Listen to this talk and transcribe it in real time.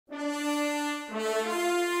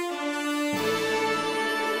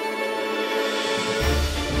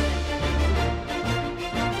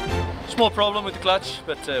Small problem with the clutch,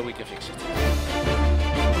 but we can fix it.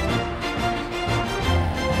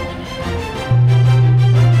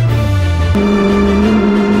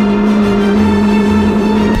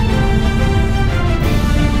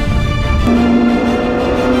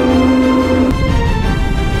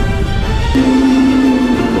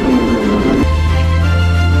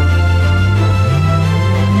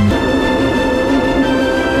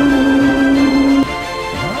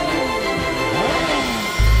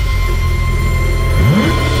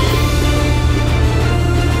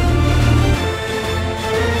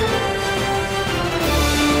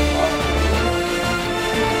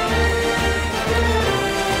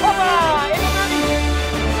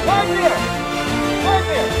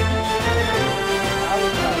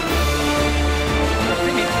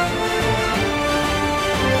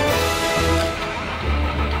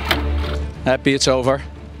 Happy it's over.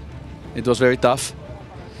 It was very tough.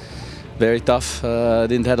 Very tough.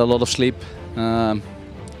 Didn't have a lot of sleep.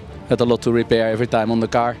 Had a lot to repair every time on the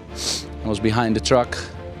car. I was behind the truck.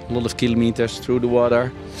 A lot of kilometers through the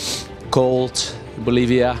water. Cold.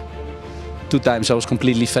 Bolivia. 2 times I was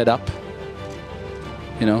completely fed up.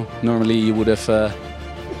 You know, normally you would have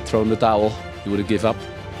thrown the towel. You would have given up.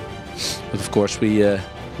 But of course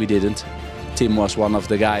we didn't. Tim was one of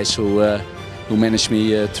the guys who managed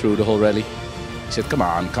me through the whole rally. He said, come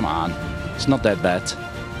on, come on, it's not that bad.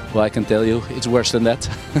 Well, I can tell you, it's worse than that.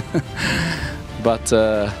 But,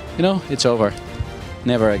 you know, it's over.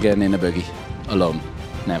 Never again in a buggy, alone,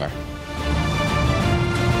 never.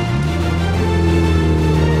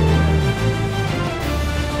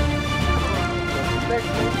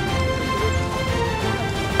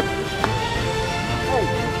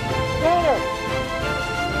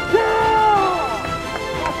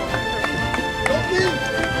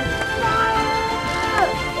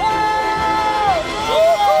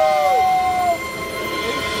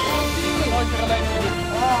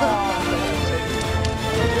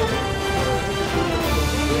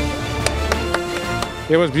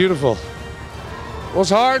 It was beautiful. It was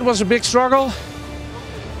hard, it was a big struggle,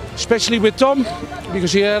 especially with Tom,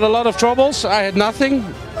 because he had a lot of troubles. I had nothing.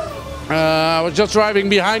 I was just driving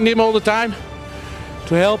behind him all the time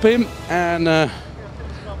to help him, and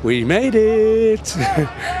we made it.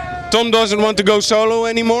 Tom doesn't want to go solo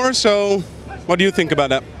anymore, so what do you think about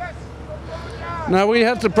that? Now we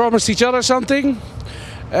had to promise each other something,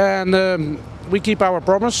 and we keep our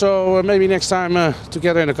promise, so maybe next time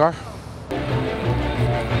together in the car.